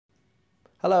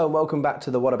Hello and welcome back to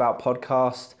the What About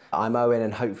podcast. I'm Owen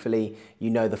and hopefully you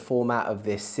know the format of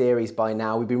this series by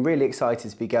now. We've been really excited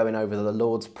to be going over the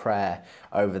Lord's Prayer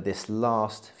over this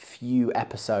last few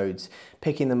episodes,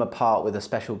 picking them apart with a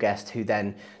special guest who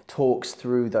then talks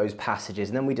through those passages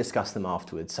and then we discuss them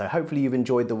afterwards. So hopefully you've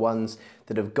enjoyed the ones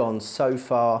that have gone so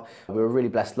far. We were really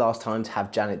blessed last time to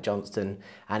have Janet Johnston,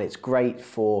 and it's great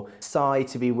for Si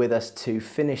to be with us to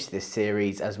finish this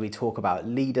series as we talk about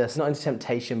lead us not into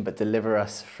temptation but deliver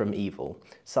us from evil.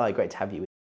 Si, great to have you.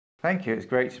 Thank you, it's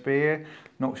great to be here.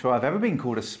 Not sure I've ever been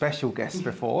called a special guest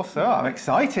before, so I'm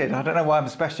excited. I don't know why I'm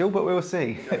special, but we'll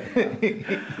see.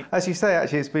 As you say,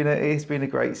 actually, it's been a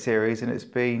great series, and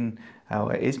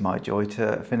it is my joy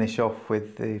to finish off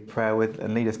with the prayer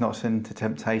and lead us not into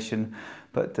temptation,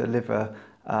 but deliver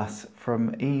us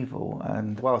from evil.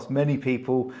 And whilst many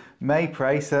people may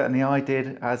pray, certainly I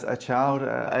did as a child,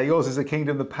 yours is the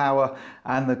kingdom, the power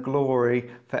and the glory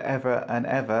forever and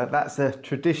ever. That's a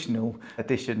traditional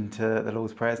addition to the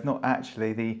Lord's Prayer. It's not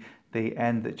actually the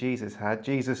end that Jesus had.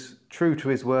 Jesus, true to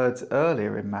his words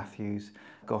earlier in Matthew's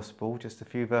Gospel, just a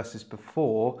few verses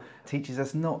before, teaches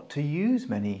us not to use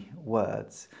many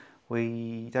words.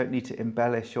 We don't need to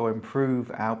embellish or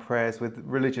improve our prayers with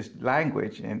religious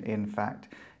language. In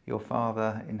fact, your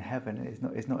Father in heaven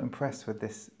is not impressed with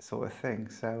this sort of thing.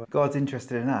 So God's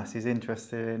interested in us. He's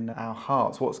interested in our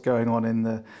hearts, what's going on in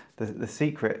the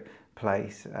secret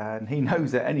place, and he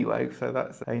knows it anyway. So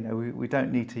that's, we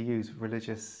don't need to use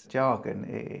religious jargon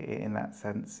in that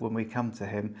sense. When we come to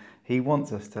him, he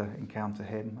wants us to encounter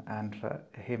him and for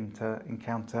him to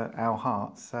encounter our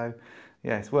hearts. So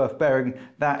yeah, it's worth bearing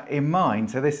that in mind.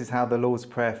 So this is how the Lord's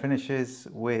Prayer finishes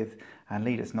with, and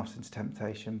lead us not into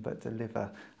temptation, but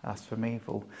deliver us from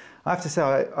evil. I have to say,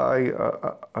 I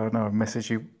know I've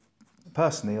messaged you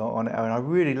personally on it, and I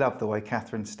really love the way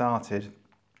Catherine started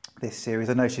this series.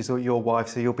 I know she's your wife,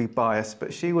 so you'll be biased,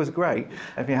 but she was great.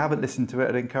 If you haven't listened to it,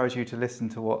 I'd encourage you to listen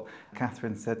to what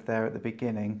Catherine said there at the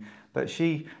beginning. But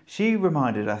she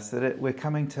reminded us that we're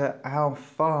coming to our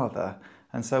Father.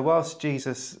 And so whilst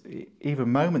Jesus,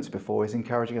 even moments before, is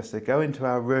encouraging us to go into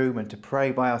our room and to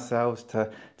pray by ourselves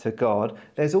to God,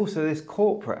 there's also this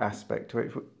corporate aspect to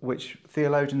it, which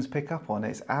theologians pick up on.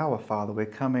 It's our Father. We're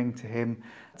coming to him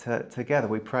together.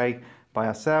 We pray by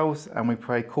ourselves and we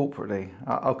pray corporately.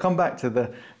 I'll come back to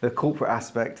the corporate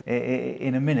aspect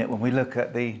in a minute when we look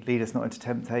at the lead us not into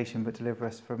temptation but deliver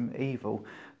us from evil.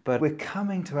 But we're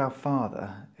coming to our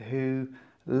Father who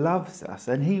loves us,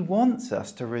 and he wants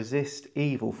us to resist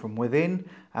evil from within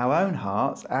our own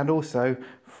hearts and also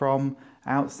from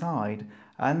outside.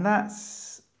 And that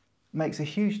makes a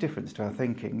huge difference to our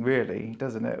thinking, really,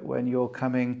 doesn't it? When you're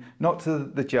coming not to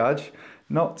the judge,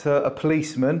 not to a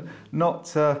policeman, not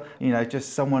to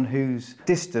just someone who's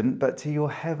distant, but to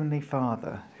your heavenly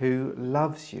Father who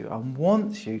loves you and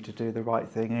wants you to do the right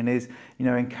thing and is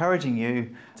encouraging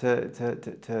you to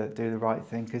do the right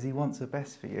thing because he wants the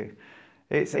best for you.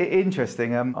 It's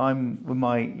interesting. I'm with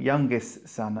my youngest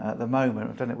son at the moment.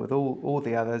 I've done it with all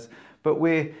the others. But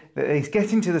he's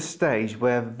getting to the stage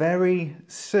where very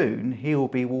soon he will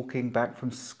be walking back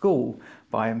from school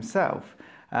by himself.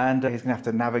 And he's going to have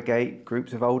to navigate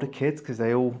groups of older kids because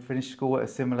they all finish school at a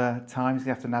similar time. He's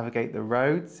going to have to navigate the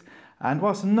roads. And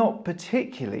whilst I'm not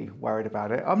particularly worried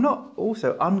about it, I'm not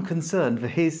also unconcerned for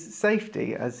his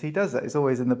safety as he does that. It's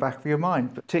always in the back of your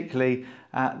mind, particularly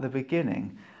at the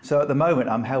beginning. So at the moment,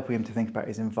 I'm helping him to think about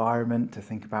his environment, to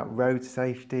think about road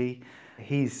safety.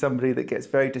 He's somebody that gets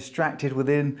very distracted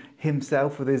within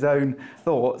himself with his own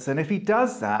thoughts. And if he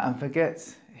does that and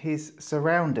forgets his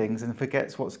surroundings and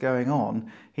forgets what's going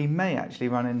on, he may actually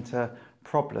run into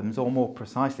problems, or more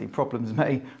precisely, problems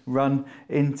may run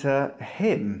into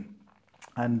him.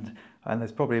 And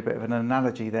there's probably a bit of an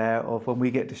analogy there of when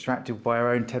we get distracted by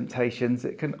our own temptations,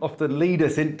 it can often lead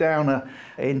us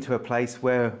into a place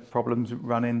where problems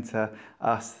run into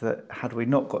us that, had we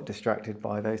not got distracted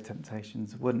by those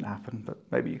temptations, wouldn't happen. But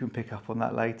maybe you can pick up on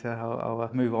that later. I'll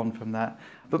move on from that.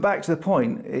 But back to the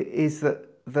point is that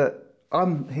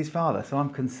I'm his Father, so I'm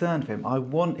concerned for him. I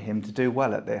want him to do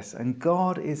well at this. And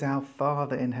God is our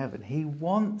Father in heaven. He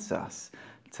wants us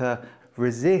to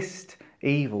resist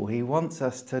evil. He wants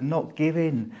us to not give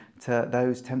in to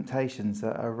those temptations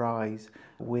that arise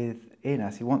within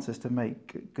us. He wants us to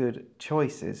make good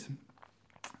choices.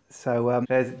 So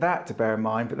there's that to bear in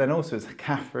mind. But then also, as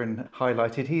Catherine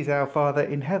highlighted, he's our Father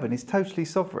in heaven. He's totally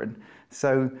sovereign.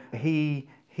 So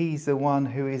he's the one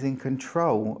who is in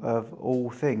control of all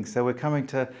things. So we're coming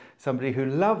to somebody who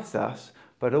loves us,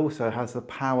 but also has the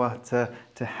power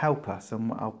to help us.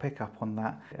 And I'll pick up on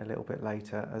that a little bit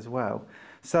later as well.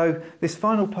 So this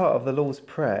final part of the Lord's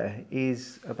Prayer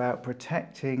is about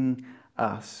protecting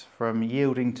us from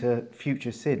yielding to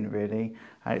future sin, really.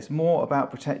 And it's more about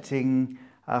protecting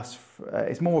us,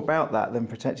 it's more about that than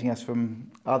protecting us from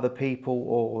other people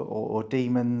or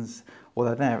demons,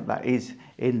 although that is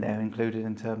in there included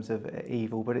in terms of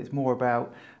evil, but it's more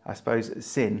about, I suppose,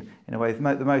 sin in a way.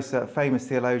 The most famous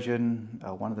theologian,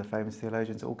 one of the famous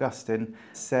theologians, Augustine,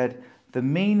 said, "The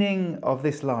meaning of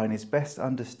this line is best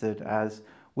understood as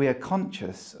we are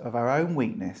conscious of our own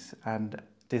weakness and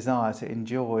desire to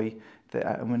enjoy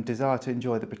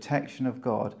the protection of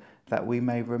God, that we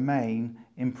may remain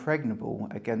impregnable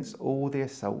against all the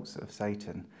assaults of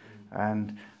Satan."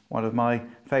 And one of my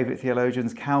favourite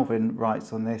theologians, Calvin,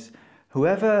 writes on this: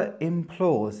 "Whoever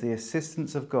implores the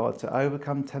assistance of God to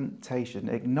overcome temptation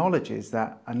acknowledges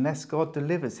that unless God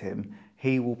delivers him,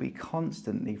 he will be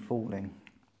constantly falling."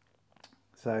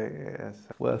 So it's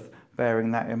worth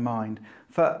bearing that in mind.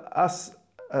 For us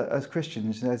as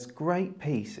Christians, there's great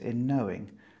peace in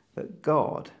knowing that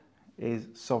God is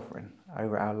sovereign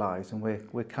over our lives, and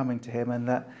we're coming to him, and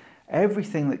that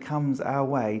everything that comes our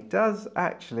way does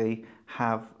actually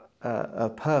have a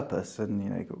purpose. And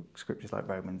you've got scriptures like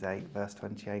Romans 8 verse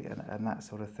 28 and that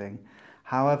sort of thing.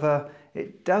 However,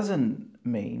 it doesn't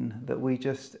mean that we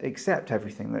just accept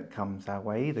everything that comes our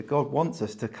way either. God wants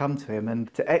us to come to him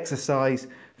and to exercise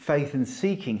faith in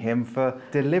seeking him for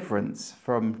deliverance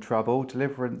from trouble,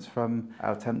 deliverance from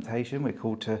our temptation. We're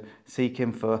called to seek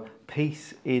him for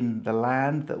peace in the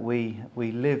land that we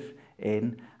live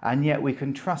in, and yet we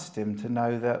can trust him to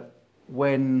know that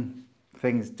when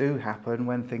things do happen,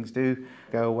 when things do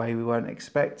go away we weren't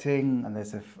expecting, and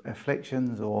there's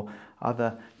afflictions or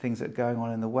other things that are going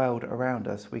on in the world around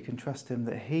us, we can trust him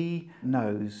that he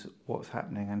knows what's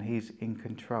happening and he's in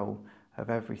control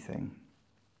of everything.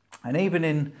 And even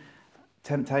in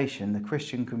temptation, the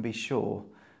Christian can be sure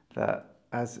that,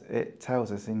 as it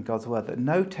tells us in God's word, that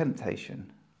no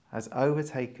temptation has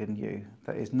overtaken you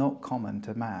that is not common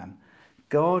to man.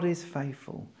 God is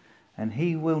faithful, and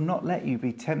he will not let you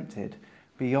be tempted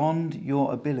beyond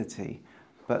your ability,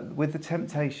 but with the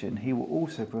temptation he will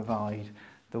also provide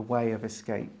the way of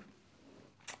escape,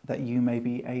 that you may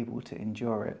be able to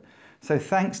endure it. So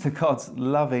thanks to God's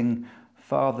loving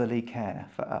fatherly care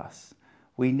for us,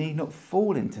 we need not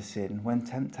fall into sin when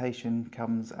temptation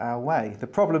comes our way. The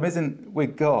problem isn't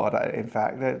with God, in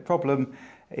fact, the problem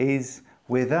is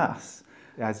with us.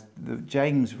 As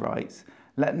James writes,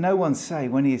 "Let no one say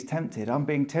when he is tempted, I'm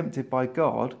being tempted by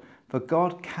God, for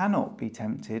God cannot be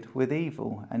tempted with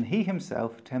evil, and he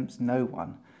himself tempts no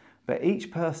one. But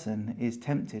each person is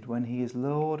tempted when he is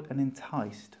lured and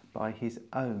enticed by his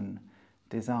own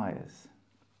desires."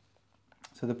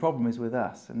 So the problem is with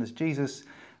us. And as Jesus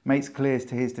makes clear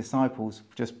to his disciples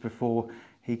just before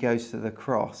he goes to the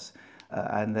cross,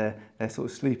 and they're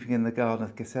sort of sleeping in the Garden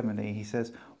of Gethsemane, he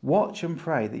says, "Watch and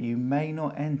pray that you may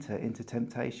not enter into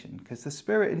temptation, because the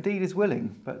spirit indeed is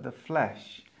willing, but the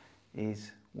flesh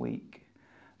is weak."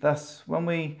 Thus, when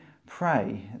we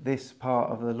pray this part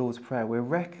of the Lord's Prayer, we're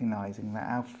recognising that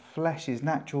our flesh's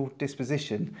natural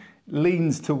disposition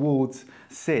leans towards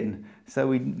sin. So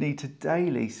we need to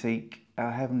daily seek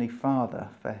our Heavenly Father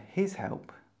for his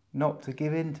help, not to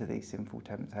give in to these sinful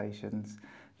temptations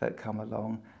that come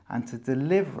along, and to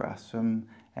deliver us from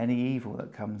any evil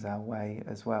that comes our way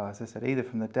as well. As I said, either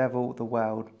from the devil, the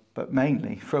world, but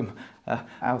mainly from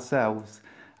ourselves.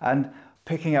 And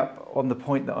picking up on the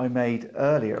point that I made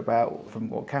earlier about, from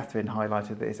what Catherine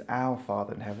highlighted, that it's our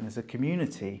Father in heaven, there's a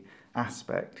community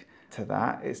aspect to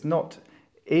that. It's not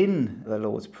in the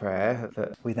Lord's Prayer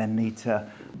that we then need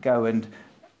to go, and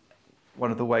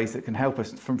one of the ways that can help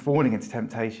us from falling into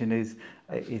temptation is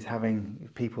having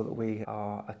people that we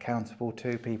are accountable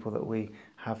to, people that we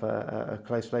have a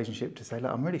close relationship to say,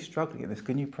 "Look, I'm really struggling at this.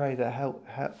 Can you pray to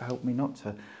help me not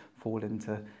to fall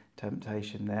into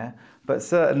temptation there?" But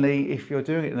certainly if you're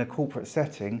doing it in a corporate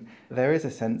setting, there is a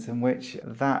sense in which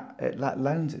that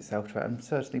loans itself to it, and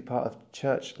certainly part of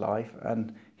church life.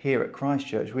 And here at Christ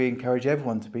Church, we encourage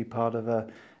everyone to be part of a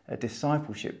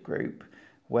discipleship group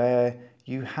where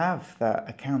you have that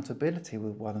accountability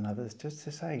with one another, just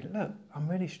to say, "Look, I'm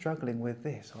really struggling with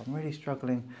this, or I'm really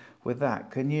struggling with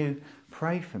that. Can you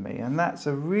pray for me?" And that's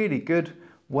a really good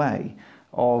way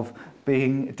of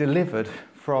being delivered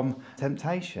from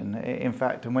temptation. In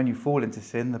fact, and when you fall into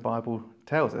sin, the Bible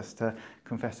tells us to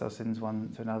confess our sins one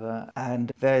to another.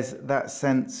 And there's that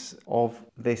sense of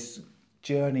this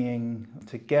journeying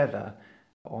together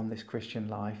on this Christian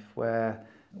life, where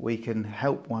we can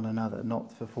help one another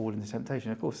not to fall into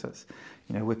temptation. Of course, that's,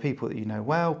 with people that you know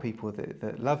well, people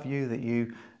that love you, that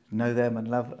you know them and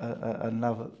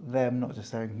love them, not just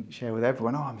saying share with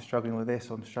everyone, I'm struggling with this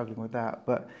or I'm struggling with that.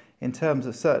 But in terms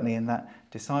of certainly in that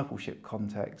discipleship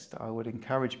context, I would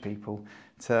encourage people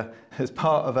to, as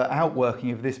part of an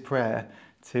outworking of this prayer,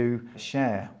 to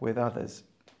share with others.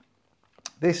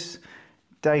 This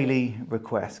daily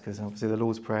request, because obviously the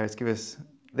Lord's Prayer is give us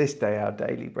this day our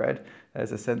daily bread.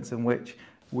 There's a sense in which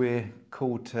we're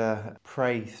called to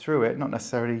pray through it, not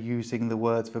necessarily using the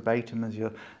words verbatim as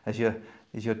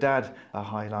your dad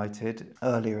highlighted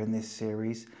earlier in this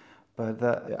series, but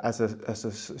that as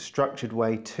a structured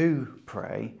way to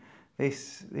pray,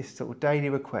 this sort of daily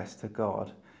request to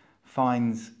God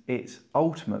finds its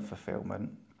ultimate fulfillment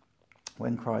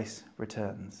when Christ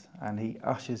returns and he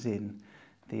ushers in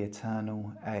the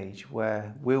eternal age,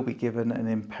 where we'll be given an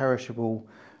imperishable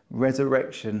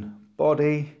resurrection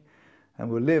body and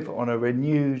we'll live on a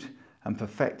renewed and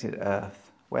perfected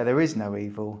earth where there is no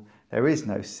evil, there is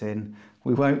no sin.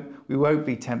 We won't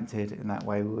be tempted in that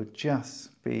way. We'll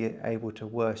just be able to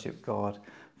worship God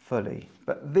fully.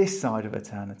 But this side of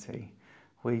eternity,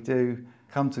 we do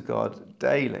come to God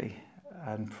daily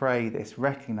and pray this,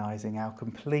 recognizing our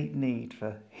complete need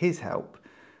for his help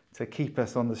to keep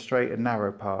us on the straight and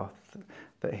narrow path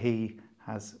that he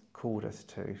has called us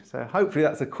to. So hopefully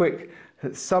that's a quick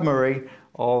summary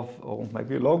or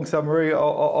maybe a long summary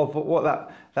of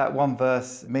what that one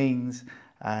verse means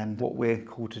and what we're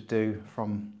called to do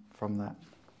from that.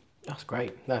 That's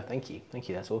great. No, thank you. Thank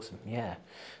you. That's awesome. Yeah.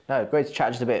 No, great to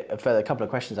chat just a bit further. A couple of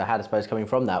questions I had, I suppose, coming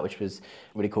from that, which was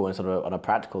really cool and sort of on a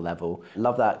practical level.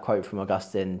 Love that quote from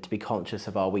Augustine, to be conscious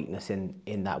of our weakness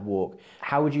in that walk.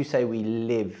 How would you say we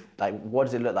live, what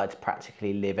does it look like to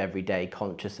practically live every day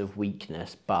conscious of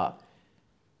weakness, but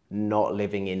not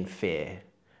living in fear?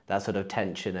 That sort of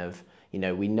tension of,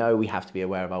 we know we have to be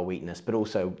aware of our weakness, but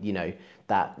also,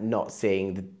 that not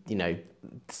seeing the,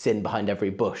 sin behind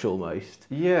every bush almost.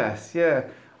 Yes, yeah.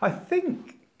 I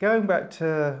think going back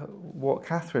to what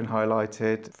Catherine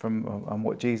highlighted from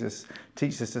what Jesus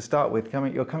teaches us to start with,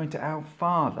 you're coming to our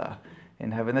Father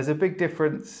in heaven. There's a big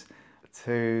difference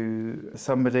to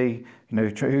somebody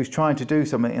who's trying to do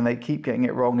something and they keep getting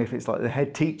it wrong. If it's like the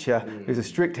head teacher who's a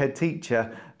strict head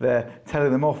teacher, they're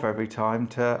telling them off every time,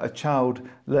 to a child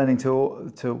learning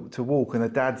to walk and the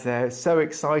dad's there so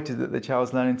excited that the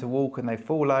child's learning to walk and they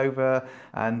fall over,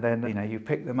 and then you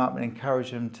pick them up and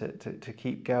encourage them to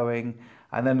keep going.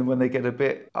 And then when they get a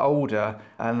bit older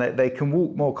and they can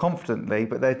walk more confidently,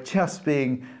 but they're just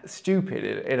being stupid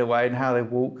in a way in how they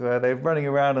walk. They're running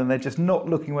around and they're just not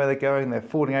looking where they're going. They're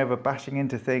falling over, bashing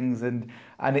into things.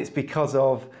 And it's because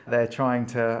of they're trying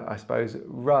to, I suppose,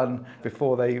 run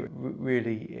before they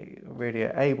really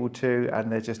are able to. And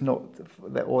they're just not,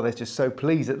 or they're just so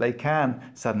pleased that they can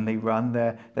suddenly run.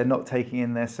 They're not taking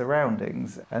in their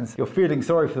surroundings. And so you're feeling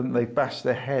sorry for them, they've bashed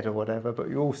their head or whatever, but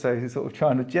you're also sort of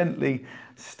trying to gently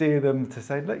steer them to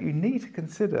say, look, you need to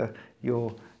consider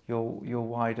your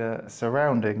wider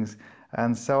surroundings.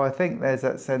 And so I think there's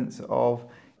that sense of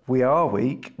we are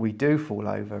weak, we do fall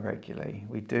over regularly,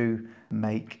 we do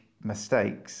make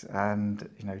mistakes, and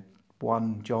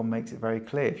 1 John makes it very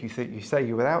clear, if you say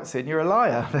you're without sin, you're a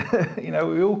liar.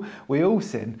 we all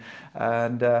sin,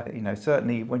 and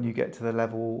certainly when you get to the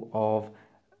level of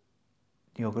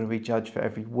you're going to be judged for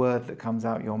every word that comes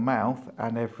out your mouth,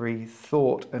 and every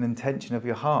thought and intention of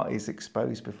your heart is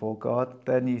exposed before God,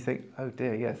 then you think, oh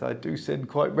dear, yes, I do sin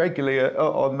quite regularly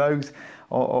on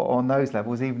those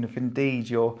levels, even if indeed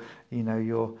you're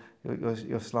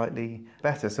slightly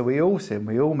better. So we all sin,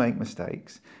 we all make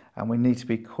mistakes, and we need to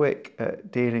be quick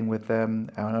at dealing with them.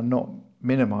 And I'm not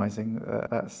minimizing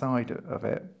that side of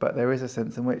it, but there is a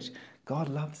sense in which God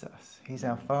loves us. He's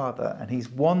our Father, and he's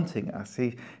wanting us.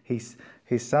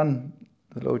 His Son,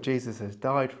 the Lord Jesus, has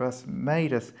died for us,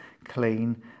 made us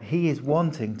clean. He is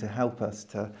wanting to help us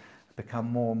to become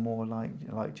more and more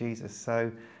like Jesus. So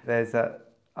there's that.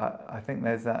 I think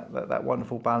there's that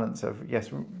wonderful balance of, yes,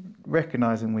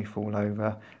 recognizing we fall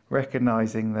over,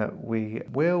 recognizing that we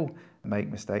will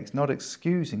make mistakes, not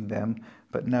excusing them,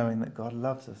 but knowing that God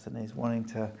loves us and is wanting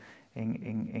to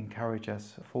encourage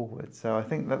us forward. So I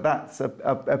think that's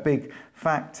a big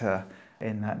factor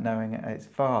in that, knowing it's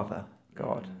Father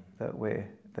God that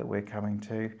we're coming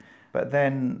to. But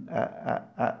then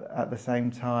at the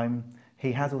same time,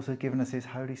 he has also given us his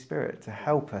Holy Spirit to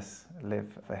help us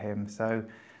live for him. So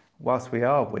whilst we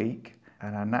are weak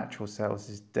and our natural selves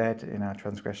is dead in our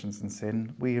transgressions and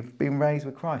sin, we have been raised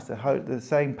with Christ. The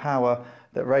same power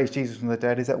that raised Jesus from the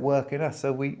dead is at work in us.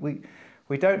 So we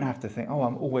we don't have to think, oh,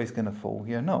 I'm always going to fall.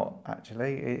 You're not,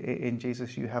 actually. In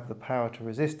Jesus, you have the power to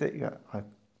resist it. I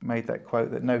made that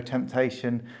quote that no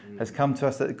temptation has come to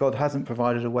us, that God hasn't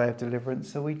provided a way of deliverance.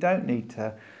 So we don't need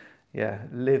to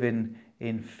live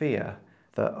in fear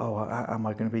that, oh, am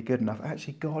I going to be good enough?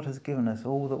 Actually, God has given us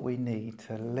all that we need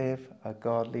to live a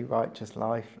godly, righteous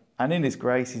life. And in his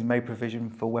grace, he's made provision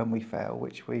for when we fail,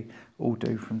 which we all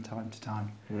do from time to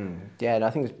time. Yeah, and I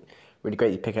think it's really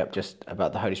great you pick up just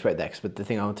about the Holy Spirit there, but the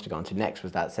thing I wanted to go on to next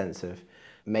was that sense of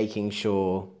making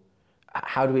sure,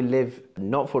 how do we live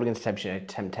not falling into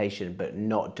temptation, but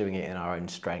not doing it in our own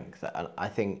strength? And I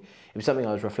think it was something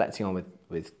I was reflecting on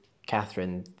with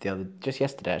Catherine just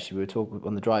yesterday. Actually, we were talking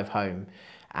on the drive home,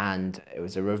 and it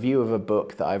was a review of a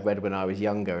book that I read when I was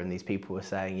younger, and these people were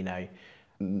saying,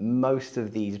 most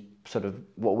of these sort of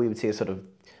what we would see as sort of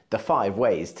the 5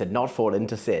 ways to not fall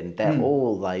into sin, they're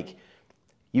all like,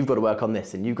 you've got to work on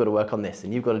this, and you've got to work on this,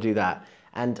 and you've got to do that.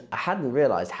 And I hadn't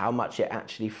realised how much it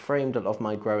actually framed a lot of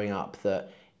my growing up,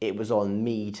 that it was on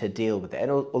me to deal with it.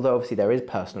 And although obviously there is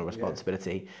personal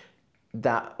responsibility,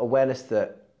 that awareness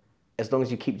that as long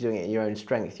as you keep doing it in your own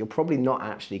strength, you're probably not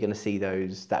actually going to see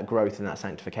that growth and that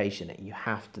sanctification. It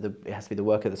has to be the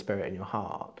work of the Spirit in your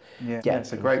heart. Yeah,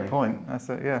 it's a great point.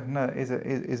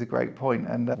 It is a great point.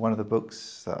 And one of the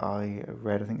books that I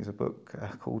read, I think, is a book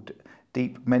called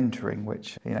Deep Mentoring,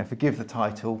 which, forgive the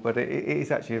title, but it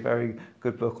is actually a very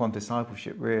good book on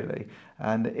discipleship, really.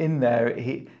 And in there,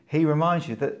 he reminds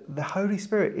you that the Holy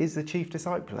Spirit is the chief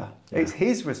discipler. Yeah. It's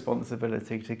his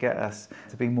responsibility to get us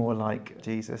to be more like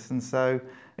Jesus. And so,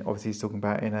 obviously, he's talking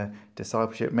about in a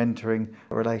discipleship, mentoring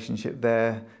relationship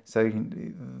there. So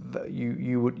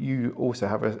you also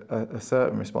have a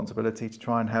certain responsibility to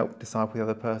try and help disciple the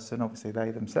other person. Obviously,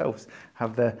 they themselves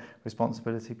have their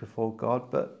responsibility before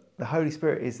God, but the Holy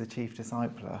Spirit is the chief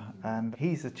discipler, and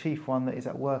he's the chief one that is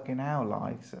at work in our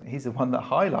lives. He's the one that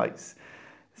highlights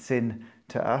sin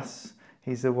to us.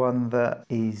 He's the one that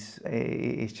is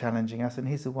challenging us, and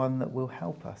he's the one that will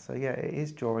help us. So it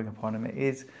is drawing upon him. It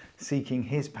is seeking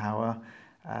his power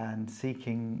and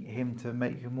seeking him to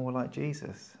make you more like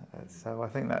Jesus. So I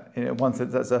think that in one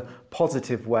sense that's a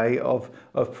positive way of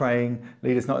praying,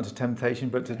 lead us not into temptation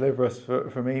but to deliver us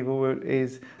from evil,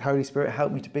 is Holy Spirit,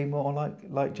 help me to be more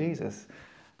like Jesus.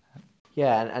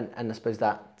 Yeah, and I suppose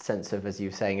that sense of, as you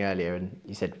were saying earlier, and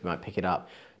you said we might pick it up,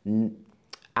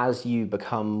 as you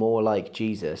become more like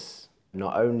Jesus,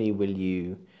 not only will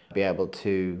you be able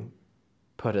to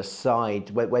put aside,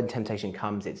 when temptation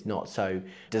comes, it's not so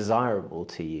desirable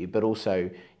to you, but also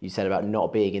you said about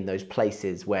not being in those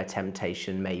places where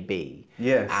temptation may be.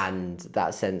 Yes. And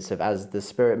that sense of, as the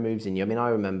Spirit moves in you. I mean, I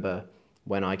remember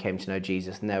when I came to know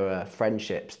Jesus, and there were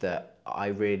friendships that I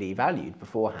really valued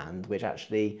beforehand, which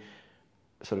actually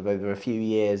sort of over a few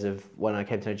years of when I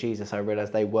came to know Jesus, I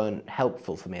realised they weren't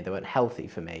helpful for me, they weren't healthy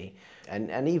for me.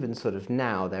 And even sort of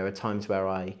now, there are times where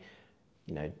I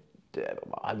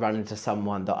run into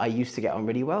someone that I used to get on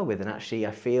really well with, and actually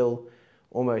I feel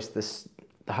almost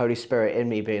the Holy Spirit in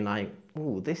me being like,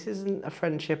 oh, this isn't a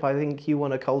friendship I think you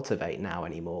want to cultivate now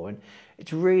anymore. And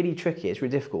it's really tricky, it's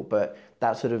really difficult, but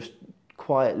that sort of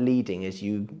quiet leading as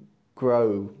you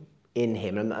grow in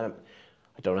him. And I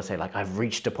don't want to say like I've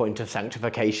reached a point of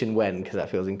sanctification because that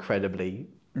feels incredibly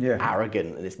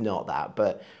arrogant, and it's not that.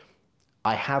 But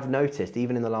I have noticed,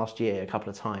 even in the last year, a couple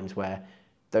of times where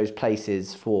those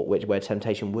places where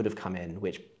temptation would have come in,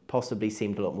 which possibly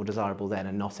seemed a lot more desirable then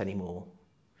and not anymore.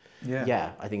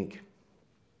 Yeah, I think,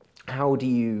 how do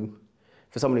you,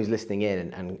 for someone who's listening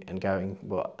in and going,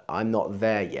 well, I'm not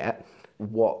there yet,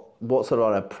 what sort of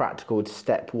on a practical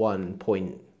step one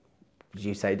point would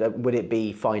you say? Would it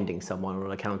be finding someone on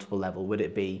an accountable level? Would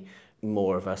it be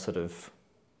more of a sort of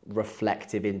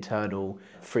reflective, internal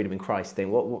freedom in Christ thing?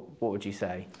 What would you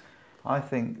say? I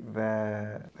think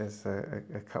there's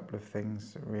a couple of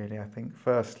things, really. I think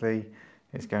firstly,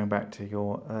 it's going back to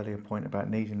your earlier point about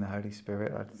needing the Holy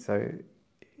Spirit. So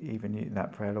even in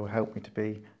that prayer, Lord,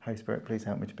 Holy Spirit, please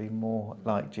help me to be more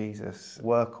like Jesus.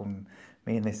 Work on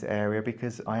me in this area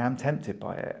because I am tempted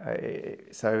by it.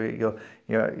 So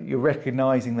you're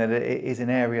recognising that it is an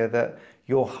area that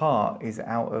your heart is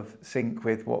out of sync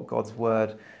with what God's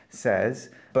word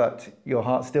says, but your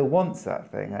heart still wants that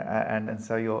thing, and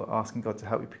so you're asking God to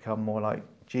help you become more like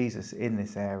Jesus in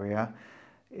this area.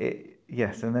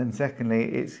 Yes, and then secondly,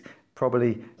 it's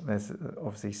probably, there's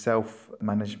obviously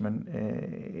self-management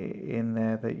in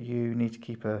there, that you need to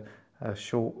keep a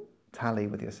short tally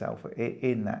with yourself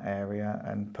in that area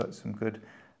and put some good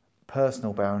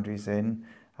personal boundaries in.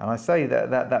 And I say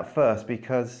that first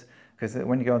because Because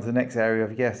when you go on to the next area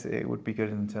of, yes, it would be good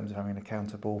in terms of having an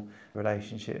accountable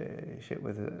relationship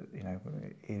with,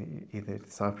 either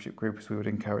discipleship group, as we would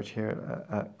encourage here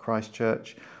at Christ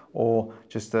Church, or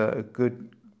just a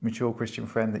good, mature Christian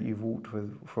friend that you've walked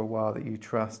with for a while that you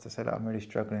trust to say, I'm really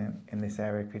struggling in this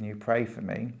area, can you pray for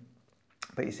me?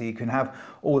 But you see, you can have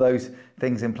all those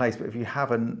things in place, but if you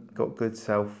haven't got good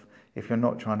if you're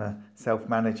not trying to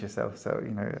self-manage yourself, so,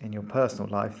 in your personal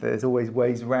life, there's always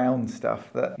ways around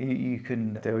stuff that you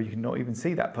can do. You can not even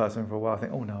see that person for a while.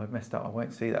 Think, oh no, I've messed up. I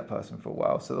won't see that person for a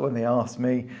while. So that when they ask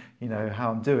me,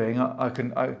 how I'm doing, I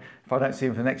can, if I don't see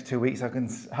them for the next 2 weeks, I can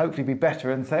hopefully be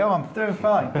better and say, oh, I'm doing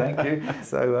fine, thank you.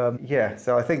 So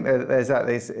so I think there's that.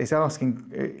 It's asking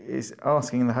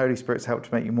the Holy Spirit's help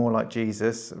to make you more like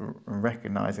Jesus, and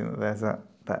recognizing that there's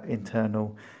that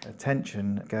internal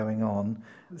tension going on.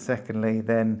 Secondly,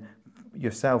 then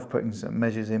yourself putting some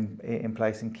measures in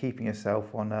place and keeping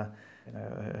yourself on a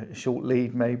short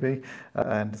lead maybe,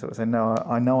 and sort of say, no,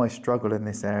 I know I struggle in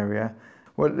this area.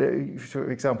 Well, for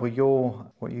example,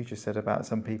 what you just said about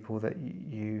some people that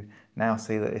you now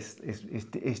see that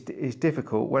is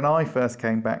difficult. When I first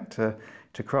came back to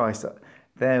Christ,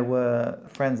 there were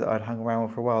friends that I'd hung around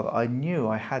with for a while that I knew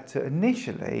I had to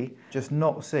initially just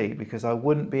not see, because I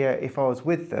wouldn't be, if I was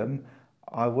with them,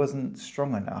 I wasn't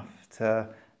strong enough to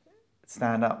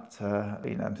stand up to,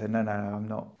 and say, no,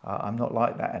 I'm not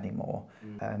like that anymore.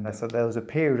 And so there was a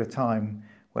period of time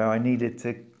where I needed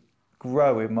to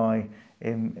grow in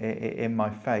my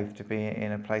faith to be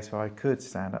in a place where I could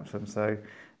stand up to them. So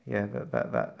yeah,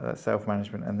 that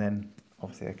self-management, and then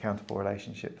obviously accountable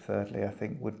relationship, thirdly, I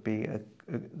think would be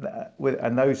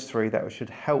and those three that should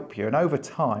help you. And over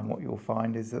time, what you'll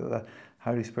find is that the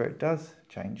Holy Spirit does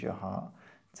change your heart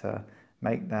to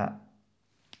make that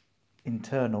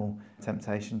internal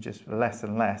temptation just less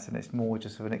and less, and it's more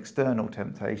just of an external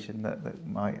temptation that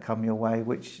might come your way,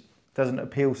 which doesn't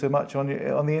appeal so much on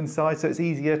the inside, so it's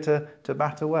easier to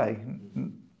bat away.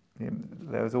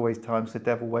 There's always times the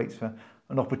devil waits for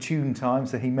an opportune time,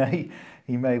 so he may,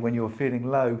 when you're feeling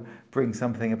low, bring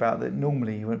something about that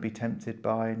normally you wouldn't be tempted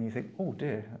by, and you think, oh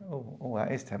dear, oh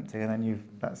that is tempting, and then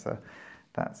that's a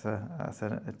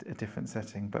different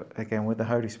setting. But again, with the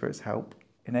Holy Spirit's help,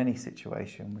 in any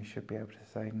situation, we should be able to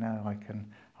say, no,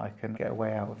 I can get a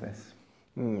way out of this.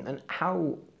 And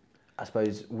how, I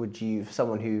suppose, would you, for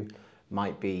someone who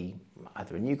might be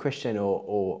either a new Christian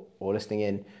or listening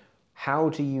in, how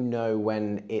do you know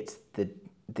when it's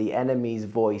the enemy's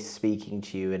voice speaking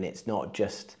to you and it's not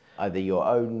just either your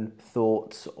own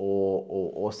thoughts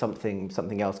or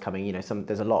something else coming?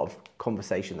 There's a lot of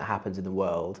conversation that happens in the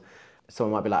world.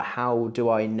 Someone might be like, how do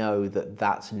I know that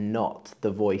that's not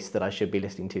the voice that I should be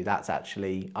listening to? That's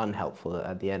actually unhelpful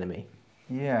at the enemy.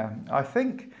 Yeah, I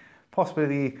think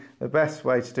possibly the best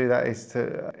way to do that is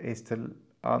to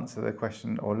answer the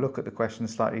question, or look at the question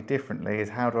slightly differently, is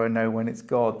how do I know when it's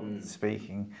God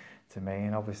speaking to me?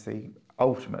 And obviously,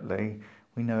 ultimately,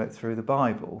 we know it through the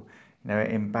Bible.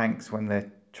 In banks, when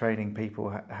they're training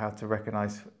people how to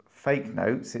recognise fake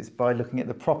notes, it's by looking at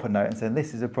the proper note and saying,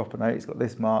 this is a proper note, it's got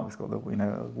this mark, it's got the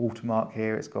watermark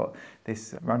here, it's got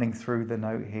this running through the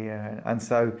note here. And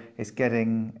so it's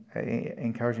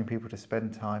encouraging people to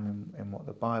spend time in what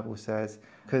the Bible says,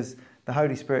 because the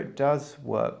Holy Spirit does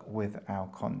work with our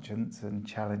conscience and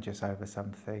challenge us over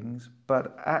some things.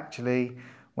 But actually,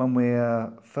 when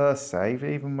we're first saved,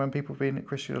 even when people have been a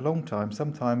Christian a long time,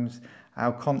 sometimes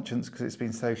our conscience, because it's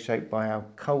been so shaped by our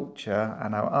culture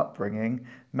and our upbringing,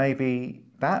 maybe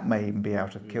that may even be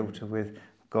out of kilter with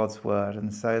God's word.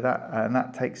 And so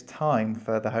that takes time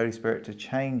for the Holy Spirit to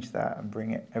change that and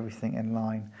bring everything in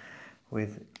line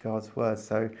with God's word.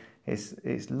 So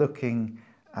it's looking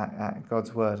at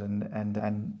God's word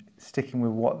and sticking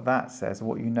with what that says,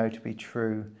 what you know to be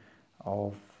true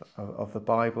of the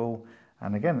Bible.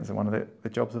 And again, it's one of the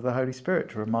jobs of the Holy Spirit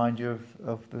to remind you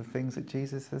of the things that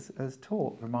Jesus has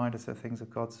taught, remind us of things of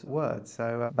God's word.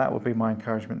 So that would be my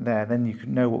encouragement there. Then you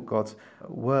can know what God's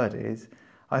word is.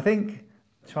 I think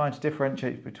trying to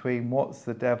differentiate between what's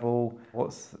the devil,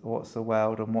 what's the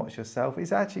world, and what's yourself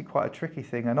is actually quite a tricky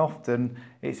thing. And often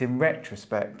it's in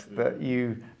retrospect that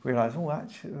you realise, oh,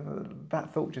 actually,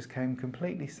 that thought just came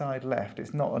completely side left.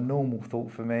 It's not a normal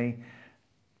thought for me.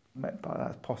 But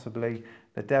that's possibly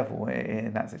the devil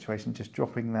in that situation, just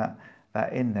dropping that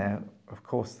in there. Of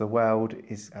course, the world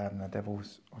is, the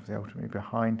devil's obviously ultimately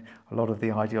behind a lot of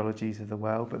the ideologies of the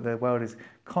world, but the world is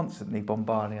constantly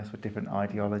bombarding us with different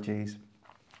ideologies.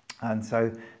 And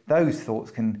so those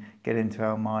thoughts can get into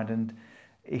our mind. And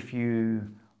if you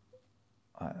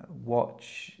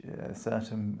watch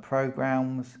certain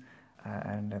programs,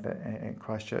 and in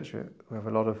Christchurch we have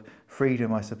a lot of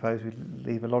freedom, I suppose. We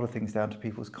leave a lot of things down to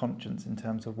people's conscience in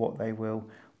terms of what they will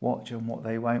watch and what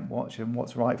they won't watch, and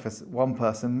what's right for one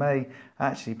person may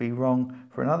actually be wrong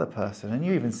for another person. And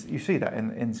you see that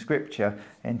in Scripture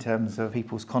in terms of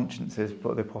people's consciences,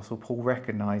 but the Apostle Paul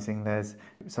recognising there's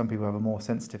some people have a more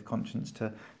sensitive conscience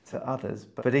to others.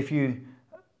 But if you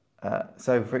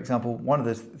so, for example, one of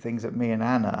the things that me and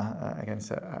Anna,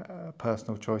 against a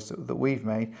personal choice that we've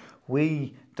made,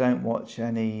 we don't watch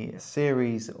any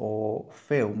series or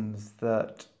films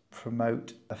that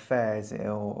promote affairs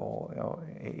or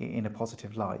in a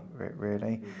positive light,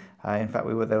 really. In fact,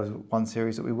 there was one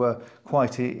series that we were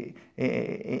quite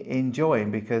enjoying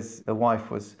because the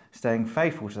wife was staying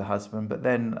faithful to the husband, but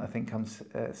then I think comes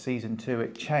season 2,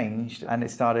 it changed and it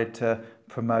started to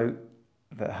promote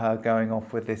that her going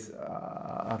off with this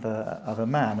other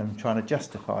man and trying to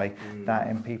justify that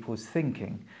in people's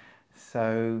thinking.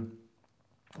 So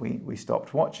we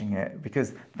stopped watching it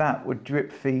because that would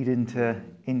drip feed into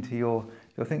your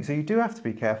thing. So you do have to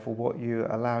be careful what you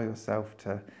allow yourself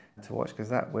to watch, because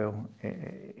that will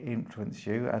influence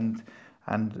you, and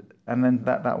then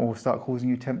that will start causing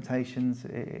you temptations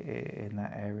in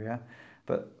that area.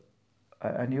 But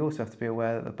and you also have to be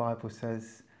aware that the Bible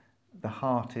says the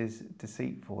heart is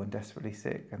deceitful and desperately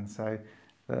sick, and so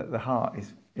the heart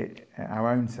is our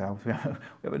own selves. We have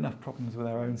enough problems with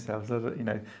our own selves,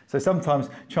 So sometimes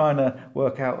trying to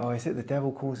work out, is it the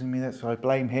devil causing me that? So I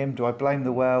blame him? Do I blame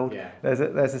the world? Yeah. There's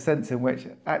a sense in which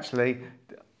actually,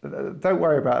 don't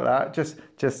worry about that. Just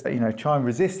try and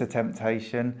resist the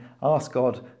temptation. Ask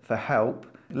God for help.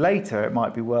 Later, it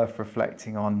might be worth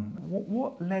reflecting on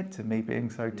what led to me being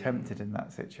so tempted in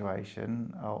that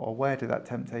situation, or where did that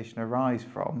temptation arise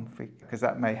from, because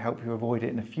that may help you avoid it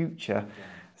in a future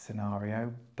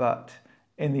scenario. But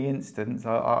in the instance,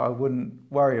 I wouldn't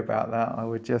worry about that. I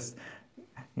would just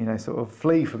sort of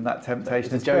flee from that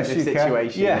temptation. It's a Joseph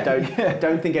situation. Yeah.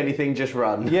 Don't think anything, just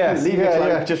run. Yes. Leave your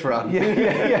cloak, just run.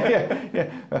 Yeah.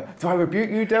 Do I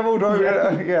rebuke you, devil?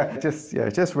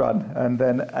 Just run. And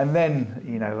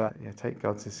then take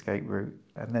God's escape route.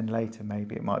 And then later,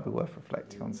 maybe it might be worth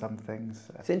reflecting on some things.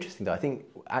 It's interesting, though. I think,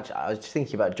 actually, I was just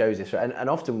thinking about Joseph, and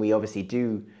often we obviously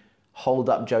do hold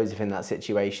up Joseph in that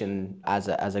situation as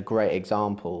a great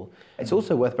example. It's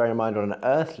also worth bearing in mind on an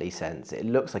earthly sense, it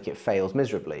looks like it fails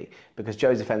miserably because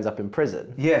Joseph ends up in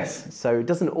prison. Yes. So it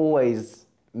doesn't always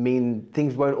mean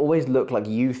things won't always look like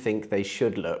you think they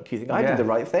should look. You think, I did the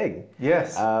right thing.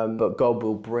 Yes. But God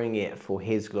will bring it for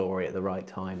his glory at the right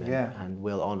time and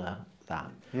will honour that.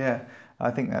 Yeah,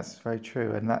 I think that's very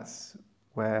true. And that's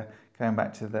where, going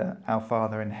back to the Our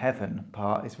Father in Heaven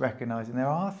part, is recognising there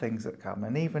are things that come.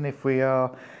 And even if we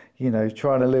are,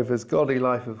 trying to live as godly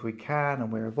life as we can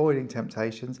and we're avoiding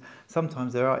temptations,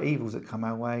 sometimes there are evils that come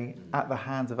our way at the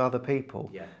hands of other people.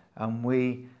 Yeah. And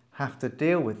we have to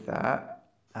deal with that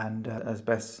and as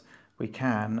best we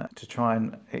can to try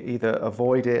and either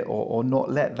avoid it or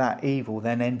not let that evil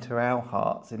then enter our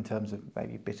hearts in terms of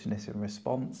maybe bitterness in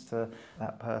response to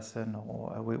that person,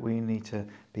 or we need to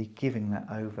be giving that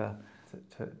over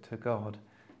to God.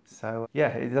 So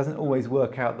it doesn't always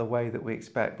work out the way that we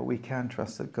expect, but we can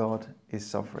trust that God is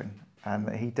sovereign and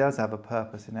that he does have a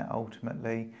purpose in it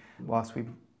ultimately. Whilst we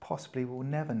possibly will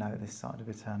never know this side of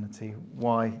eternity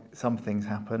why some things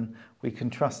happen, we can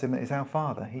trust him that he's our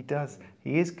Father. He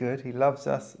is good, he loves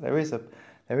us, there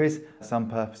is some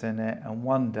purpose in it, and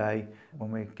one day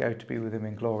when we go to be with him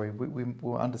in glory, we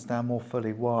will understand more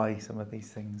fully why some of these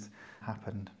things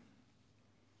happened.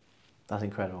 That's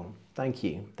incredible. Thank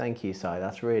you, Si.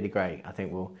 That's really great. I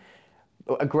think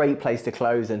a great place to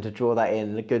close and to draw that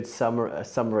in, a good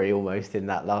summary almost in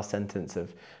that last sentence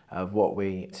of what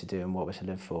we to do and what we're to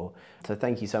live for. So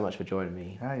thank you so much for joining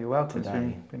me. You're welcome.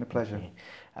 Today. It's been a pleasure.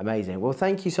 Amazing. Well,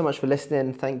 thank you so much for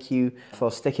listening. Thank you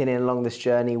for sticking in along this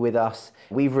journey with us.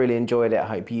 We've really enjoyed it. I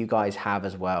hope you guys have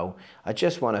as well. I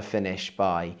just want to finish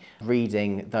by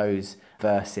reading those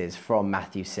verses from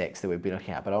Matthew 6 that we've been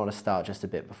looking at, but I want to start just a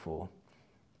bit before.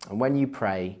 And when you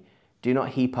pray, do not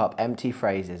heap up empty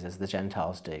phrases as the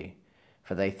Gentiles do,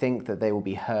 for they think that they will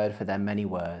be heard for their many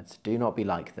words. Do not be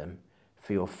like them,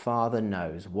 for your Father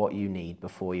knows what you need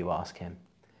before you ask him.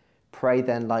 Pray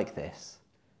then like this: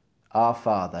 Our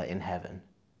Father in heaven,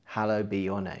 hallowed be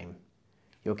your name.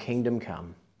 Your kingdom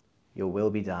come, your will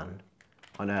be done,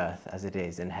 on earth as it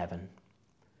is in heaven.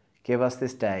 Give us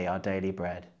this day our daily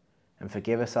bread, and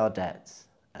forgive us our debts,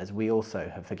 as we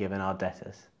also have forgiven our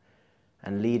debtors.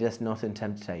 And lead us not in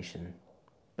temptation,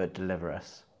 but deliver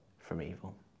us from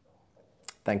evil.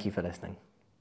 Thank you for listening.